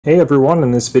Hey everyone,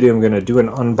 in this video I'm going to do an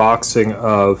unboxing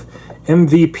of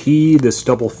MVP, this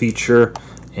double feature,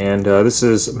 and this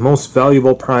is Most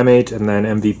Valuable Primate and then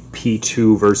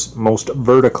MVP2 versus Most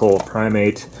Vertical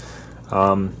Primate.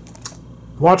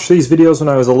 Watched these videos when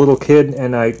I was a little kid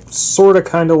and I sort of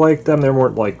kind of liked them. They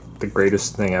weren't like the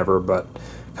greatest thing ever, but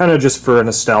kind of just for a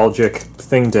nostalgic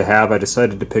thing to have, I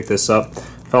decided to pick this up.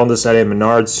 Found this at a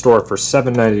Menards store for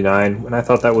 $7.99 and I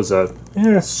thought that was a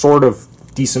sort of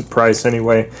decent price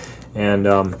anyway, and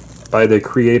by the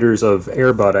creators of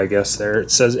Airbud, I guess there. It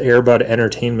says Airbud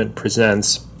Entertainment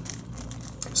Presents,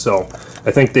 so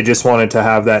I think they just wanted to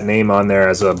have that name on there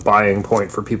as a buying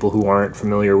point for people who aren't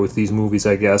familiar with these movies,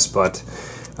 I guess. But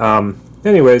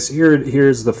anyways,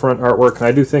 here's the front artwork, and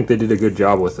I do think they did a good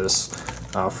job with this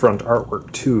front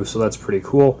artwork too, so that's pretty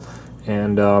cool.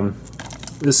 And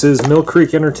this is Mill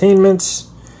Creek Entertainment,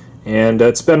 and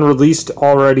it's been released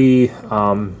already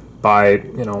by,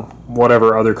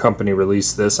 whatever other company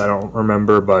released this, I don't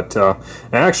remember, but I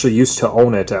actually used to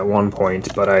own it at one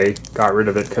point, but I got rid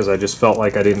of it because I just felt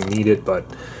like I didn't need it. But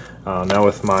now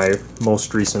with my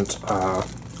most recent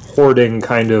hoarding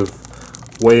kind of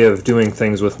way of doing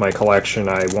things with my collection,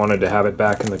 I wanted to have it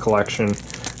back in the collection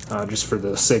just for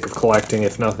the sake of collecting,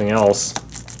 if nothing else.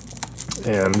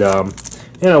 And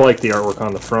I like the artwork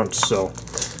on the front, so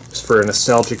just for a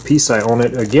nostalgic piece, I own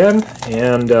it again.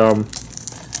 And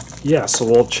yeah, so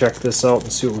we'll check this out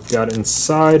and see what we've got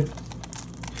inside.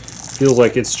 Feels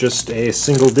like it's just a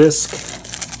single disc.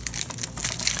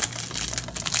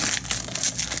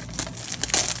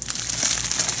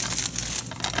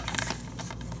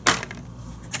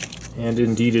 And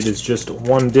indeed it is just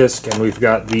one disc, and we've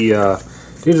got the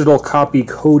digital copy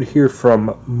code here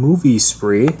from Movie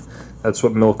Spree. That's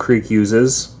what Mill Creek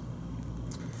uses.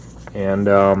 And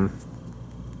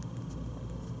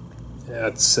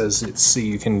it says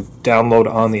you can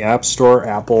download on the App Store,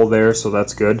 Apple there, so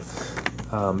that's good.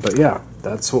 But yeah,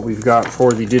 that's what we've got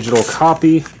for the digital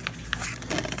copy.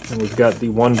 And we've got the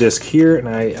one disc here, and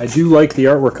I do like the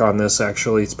artwork on this,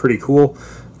 actually. It's pretty cool.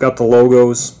 Got the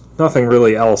logos, nothing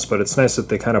really else, but it's nice that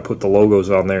they kind of put the logos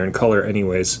on there in color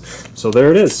anyways. So there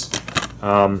it is.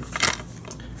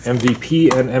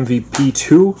 MVP and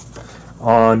MVP2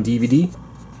 on DVD.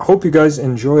 I hope you guys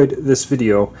enjoyed this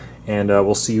video, and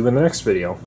we'll see you in the next video.